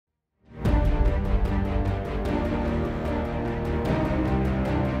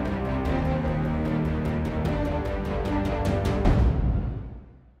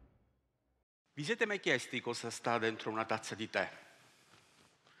Vi siete mai chiesti cosa sta dentro una tazza di tè?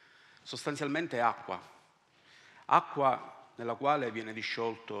 Sostanzialmente è acqua. Acqua nella quale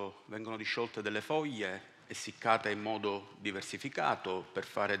vengono disciolte delle foglie, essiccate in modo diversificato per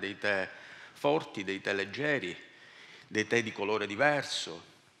fare dei tè forti, dei tè leggeri, dei tè di colore diverso,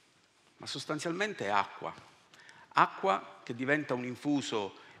 ma sostanzialmente è acqua. Acqua che diventa un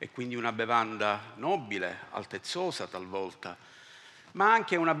infuso e quindi una bevanda nobile, altezzosa talvolta, ma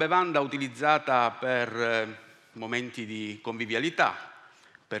anche una bevanda utilizzata per momenti di convivialità,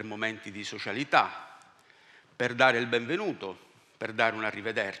 per momenti di socialità, per dare il benvenuto, per dare un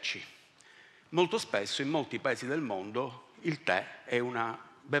arrivederci. Molto spesso in molti paesi del mondo il tè è una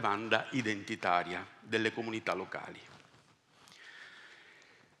bevanda identitaria delle comunità locali.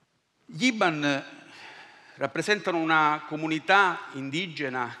 Gli Iban rappresentano una comunità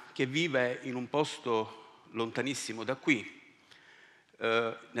indigena che vive in un posto lontanissimo da qui,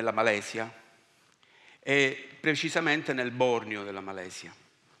 nella Malesia, e precisamente nel Borneo della Malesia.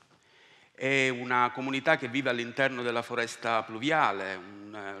 È una comunità che vive all'interno della foresta pluviale,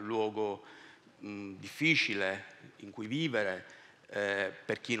 un luogo difficile in cui vivere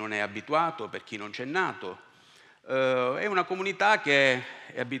per chi non è abituato, per chi non c'è nato. È una comunità che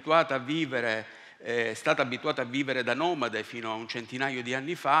è abituata a vivere, è stata abituata a vivere da nomade fino a un centinaio di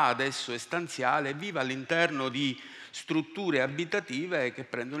anni fa, adesso è stanziale e vive all'interno di strutture abitative che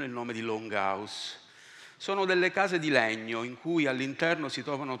prendono il nome di longhouse. Sono delle case di legno in cui all'interno si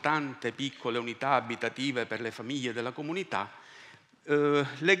trovano tante piccole unità abitative per le famiglie della comunità,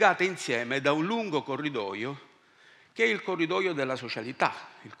 legate insieme da un lungo corridoio che è il corridoio della socialità,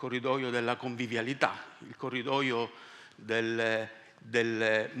 il corridoio della convivialità, il corridoio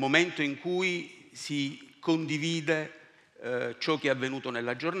del momento in cui si condivide ciò che è avvenuto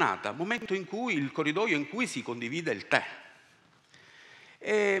nella giornata, il corridoio in cui si condivide il tè.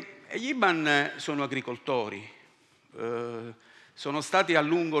 E gli Iban sono agricoltori, sono stati a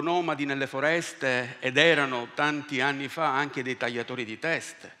lungo nomadi nelle foreste ed erano tanti anni fa anche dei tagliatori di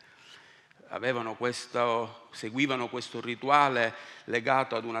teste. Seguivano questo rituale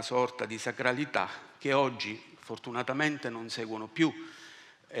legato ad una sorta di sacralità che oggi fortunatamente non seguono più,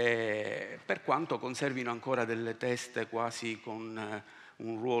 per quanto conservino ancora delle teste quasi con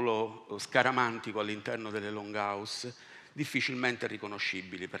un ruolo scaramantico all'interno delle longhouse, difficilmente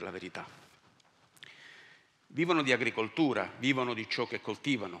riconoscibili per la verità. Vivono di agricoltura, vivono di ciò che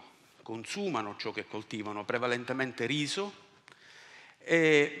coltivano, consumano ciò che coltivano, prevalentemente riso,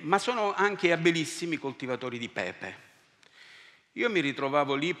 ma sono anche abilissimi coltivatori di pepe. Io mi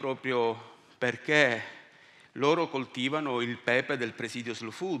ritrovavo lì proprio perché loro coltivano il pepe del presidio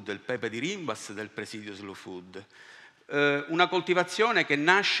Slow Food, il pepe di Rimbas del presidio Slow Food. Una coltivazione che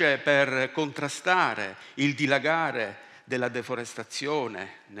nasce per contrastare il dilagare della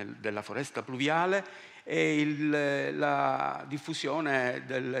deforestazione della foresta pluviale e la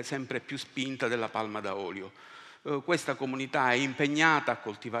diffusione sempre più spinta della palma da olio. Questa comunità è impegnata a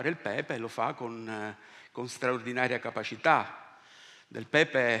coltivare il pepe e lo fa con straordinaria capacità. Del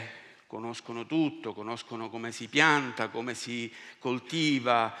pepe conoscono tutto, conoscono come si pianta, come si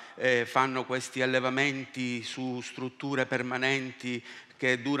coltiva, fanno questi allevamenti su strutture permanenti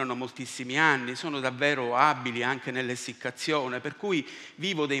che durano moltissimi anni, sono davvero abili anche nell'essiccazione, per cui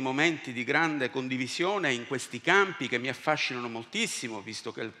vivo dei momenti di grande condivisione in questi campi che mi affascinano moltissimo,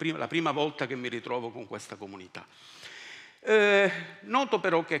 visto che è la prima volta che mi ritrovo con questa comunità. Noto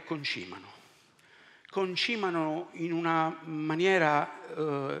però che concimano in una maniera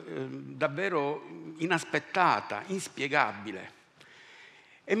davvero inaspettata, inspiegabile.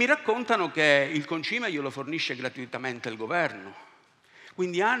 E mi raccontano che il concime glielo fornisce gratuitamente il governo.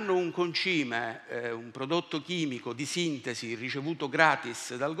 Quindi hanno un concime, un prodotto chimico di sintesi ricevuto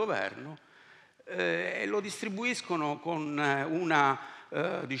gratis dal governo e lo distribuiscono con una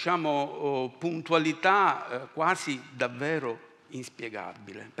puntualità quasi davvero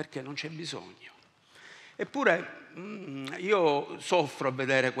inspiegabile, perché non c'è bisogno. Eppure io soffro a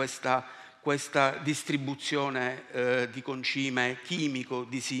vedere questa distribuzione di concime chimico,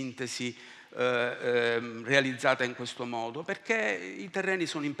 di sintesi realizzata in questo modo, perché i terreni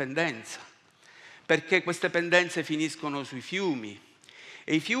sono in pendenza, perché queste pendenze finiscono sui fiumi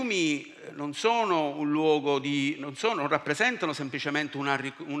e i fiumi non rappresentano semplicemente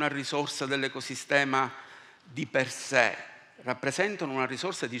una risorsa dell'ecosistema di per sé, rappresentano una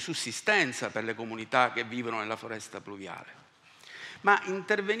risorsa di sussistenza per le comunità che vivono nella foresta pluviale. Ma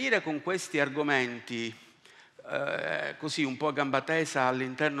intervenire con questi argomenti così un po' a gamba tesa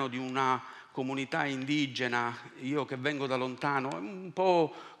all'interno di una comunità indigena, io che vengo da lontano, è un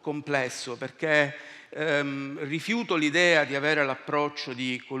po' complesso, perché rifiuto l'idea di avere l'approccio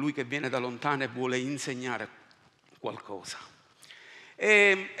di colui che viene da lontano e vuole insegnare qualcosa.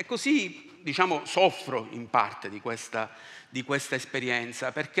 E così, diciamo, soffro in parte di questa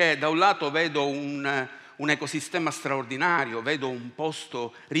esperienza, perché da un lato vedo un ecosistema straordinario, vedo un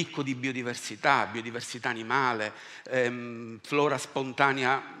posto ricco di biodiversità animale, flora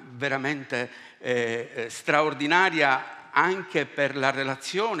spontanea veramente straordinaria, anche per la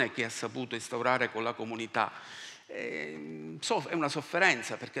relazione che ha saputo instaurare con la comunità. È una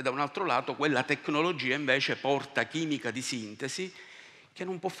sofferenza, perché da un altro lato quella tecnologia invece porta chimica di sintesi che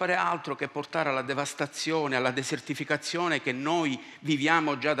non può fare altro che portare alla devastazione, alla desertificazione che noi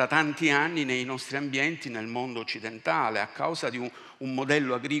viviamo già da tanti anni nei nostri ambienti, nel mondo occidentale, a causa di un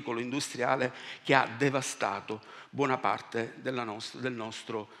modello agricolo industriale che ha devastato buona parte del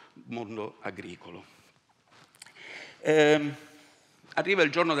nostro mondo agricolo. Arriva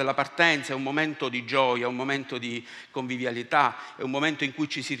il giorno della partenza, è un momento di gioia, un momento di convivialità, è un momento in cui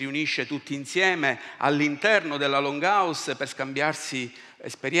ci si riunisce tutti insieme all'interno della longhouse per scambiarsi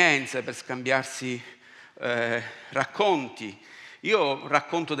esperienze, per scambiarsi racconti. Io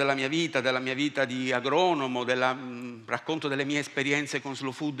racconto della mia vita di agronomo, racconto delle mie esperienze con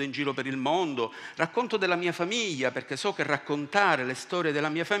Slow Food in giro per il mondo, racconto della mia famiglia, perché so che raccontare le storie della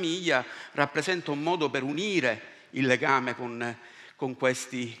mia famiglia rappresenta un modo per unire il legame con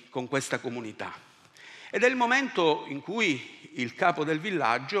questa comunità. Ed è il momento in cui il capo del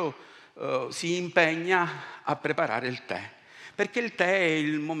villaggio si impegna a preparare il tè, perché il tè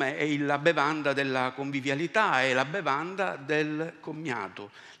è la bevanda della convivialità, è la bevanda del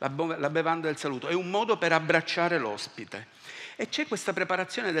commiato, la bevanda del saluto, è un modo per abbracciare l'ospite. E c'è questa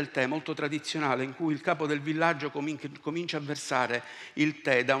preparazione del tè molto tradizionale, in cui il capo del villaggio comincia a versare il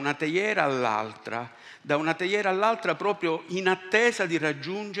tè da una teiera all'altra, proprio in attesa di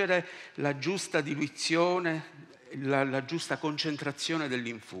raggiungere la giusta diluizione, la giusta concentrazione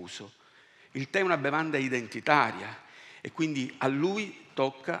dell'infuso. Il tè è una bevanda identitaria e quindi a lui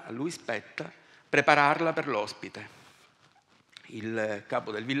spetta prepararla per l'ospite. Il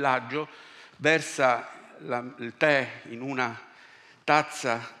capo del villaggio versa il tè in una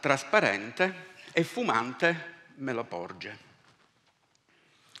tazza trasparente e fumante me lo porge.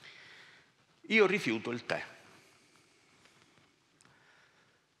 Io rifiuto il tè.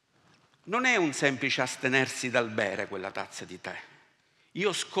 Non è un semplice astenersi dal bere quella tazza di tè.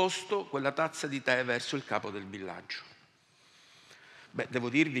 Io scosto quella tazza di tè verso il capo del villaggio. Devo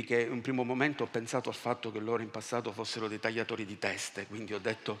dirvi che in un primo momento ho pensato al fatto che loro in passato fossero dei tagliatori di teste, quindi ho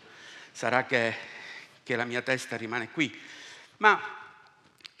detto sarà che la mia testa rimane qui. Ma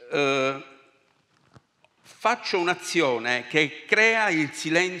faccio un'azione che crea il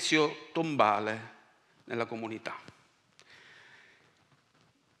silenzio tombale nella comunità.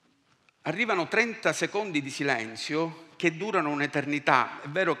 Arrivano 30 secondi di silenzio che durano un'eternità. È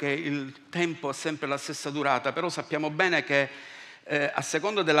vero che il tempo ha sempre la stessa durata, però sappiamo bene che a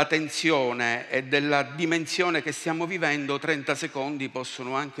seconda della tensione e della dimensione che stiamo vivendo, 30 secondi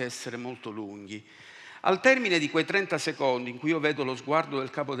possono anche essere molto lunghi. Al termine di quei 30 secondi, in cui io vedo lo sguardo del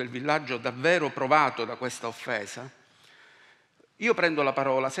capo del villaggio davvero provato da questa offesa, io prendo la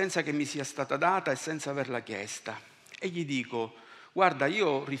parola senza che mi sia stata data e senza averla chiesta e gli dico: guarda,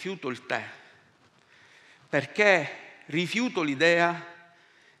 io rifiuto il tè perché rifiuto l'idea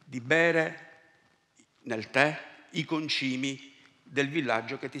di bere nel tè i concimi del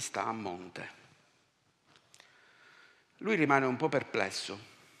villaggio che ti sta a monte. Lui rimane un po' perplesso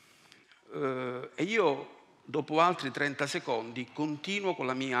e io, dopo altri 30 secondi, continuo con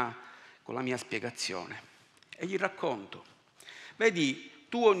la mia spiegazione e gli racconto: vedi,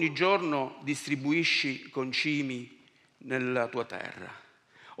 tu ogni giorno distribuisci concimi nella tua terra,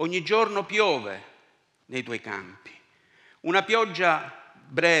 ogni giorno piove nei tuoi campi, una pioggia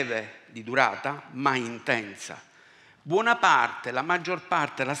breve di durata ma intensa. Buona parte, la maggior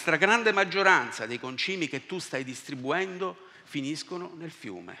parte, la stragrande maggioranza dei concimi che tu stai distribuendo finiscono nel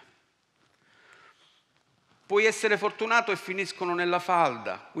fiume. Puoi essere fortunato e finiscono nella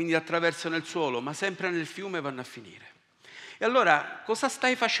falda, quindi attraversano il suolo, ma sempre nel fiume vanno a finire. E allora cosa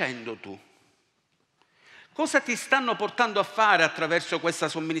stai facendo tu? Cosa ti stanno portando a fare attraverso questa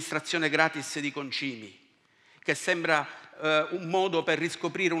somministrazione gratis di concimi, che sembra un modo per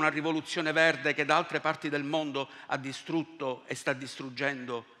riscoprire una rivoluzione verde che da altre parti del mondo ha distrutto e sta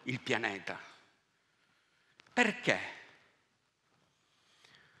distruggendo il pianeta? Perché?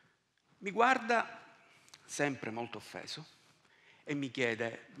 Mi guarda, sempre molto offeso, e mi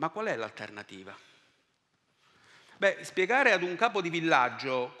chiede: ma qual è l'alternativa? Spiegare ad un capo di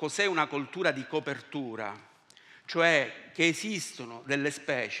villaggio cos'è una coltura di copertura, cioè che esistono delle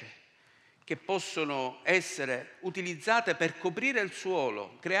specie che possono essere utilizzate per coprire il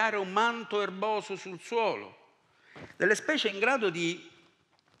suolo, creare un manto erboso sul suolo, delle specie in grado di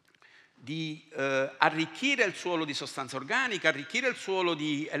arricchire il suolo di sostanza organica, arricchire il suolo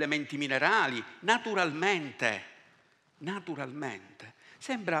di elementi minerali, naturalmente.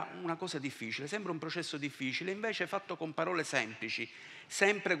 Sembra una cosa difficile, sembra un processo difficile, invece fatto con parole semplici,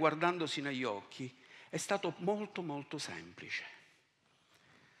 sempre guardandosi negli occhi, è stato molto molto semplice.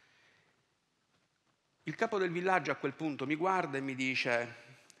 Il capo del villaggio a quel punto mi guarda e mi dice: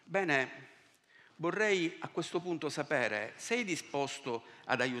 bene, vorrei a questo punto sapere, sei disposto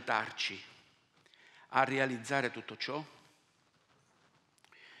ad aiutarci a realizzare tutto ciò?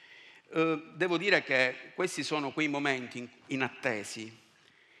 Devo dire che questi sono quei momenti inattesi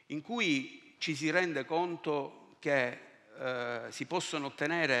in cui ci si rende conto che si possono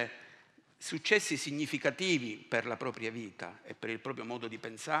ottenere successi significativi per la propria vita e per il proprio modo di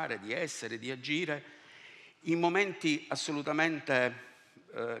pensare, di essere, di agire, in momenti assolutamente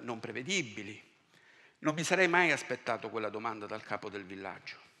non prevedibili. Non mi sarei mai aspettato quella domanda dal capo del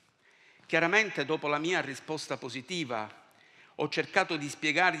villaggio. Chiaramente, dopo la mia risposta positiva, ho cercato di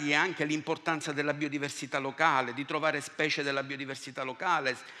spiegargli anche l'importanza della biodiversità locale, di trovare specie della biodiversità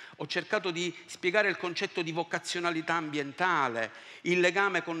locale. Ho cercato di spiegare il concetto di vocazionalità ambientale, il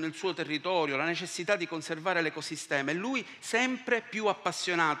legame con il suo territorio, la necessità di conservare l'ecosistema. E lui sempre più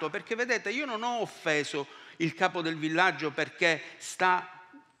appassionato, perché vedete, io non ho offeso il capo del villaggio perché sta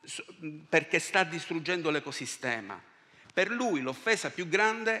distruggendo l'ecosistema. Per lui l'offesa più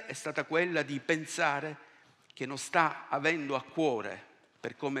grande è stata quella di pensare che non sta avendo a cuore,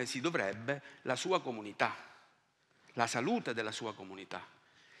 per come si dovrebbe, la sua comunità, la salute della sua comunità.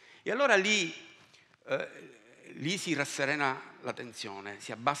 E allora lì si rasserena la tensione,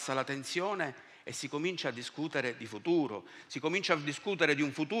 si abbassa la tensione e si comincia a discutere di futuro. Si comincia a discutere di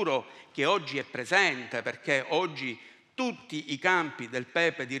un futuro che oggi è presente, perché oggi tutti i campi del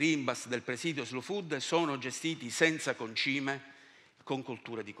pepe di Rimbas del presidio Slow Food sono gestiti senza concime, con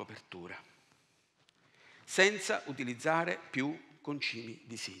colture di copertura, senza utilizzare più concimi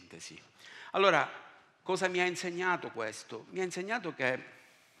di sintesi. Allora, cosa mi ha insegnato questo? Mi ha insegnato che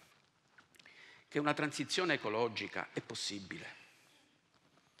una transizione ecologica è possibile,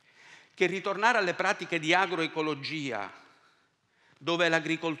 che ritornare alle pratiche di agroecologia, dove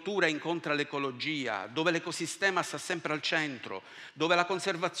l'agricoltura incontra l'ecologia, dove l'ecosistema sta sempre al centro, dove la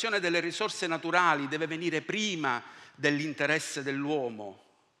conservazione delle risorse naturali deve venire prima dell'interesse dell'uomo,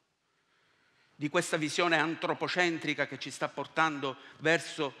 di questa visione antropocentrica che ci sta portando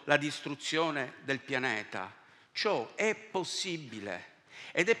verso la distruzione del pianeta. Ciò è possibile,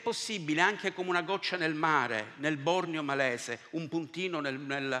 ed è possibile anche come una goccia nel mare, nel Borneo malese, un puntino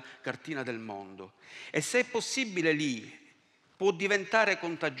nella cartina del mondo. E se è possibile lì, può diventare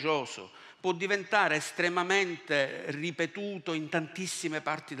contagioso, può diventare estremamente ripetuto in tantissime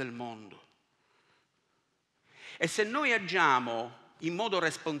parti del mondo. E se noi agiamo in modo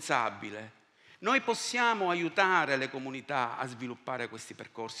responsabile, noi possiamo aiutare le comunità a sviluppare questi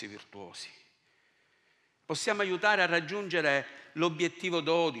percorsi virtuosi. Possiamo aiutare a raggiungere l'obiettivo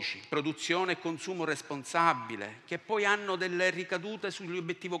 12, produzione e consumo responsabile, che poi hanno delle ricadute sugli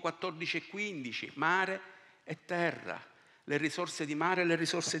obiettivi 14 e 15, mare e terra, le risorse di mare e le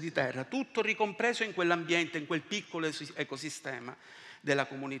risorse di terra, tutto ricompreso in quell'ambiente, in quel piccolo ecosistema della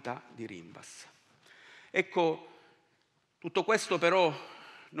comunità di Rimbas. Ecco, tutto questo però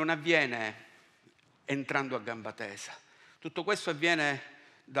non avviene entrando a gamba tesa. Tutto questo avviene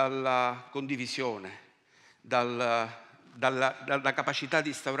dalla condivisione, dalla capacità di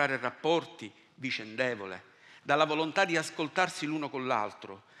instaurare rapporti vicendevole, dalla volontà di ascoltarsi l'uno con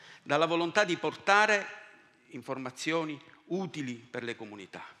l'altro, dalla volontà di portare informazioni utili per le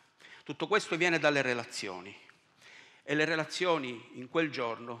comunità. Tutto questo viene dalle relazioni, e le relazioni in quel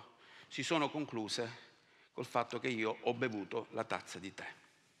giorno si sono concluse col fatto che io ho bevuto la tazza di tè.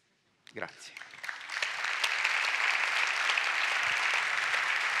 Grazie.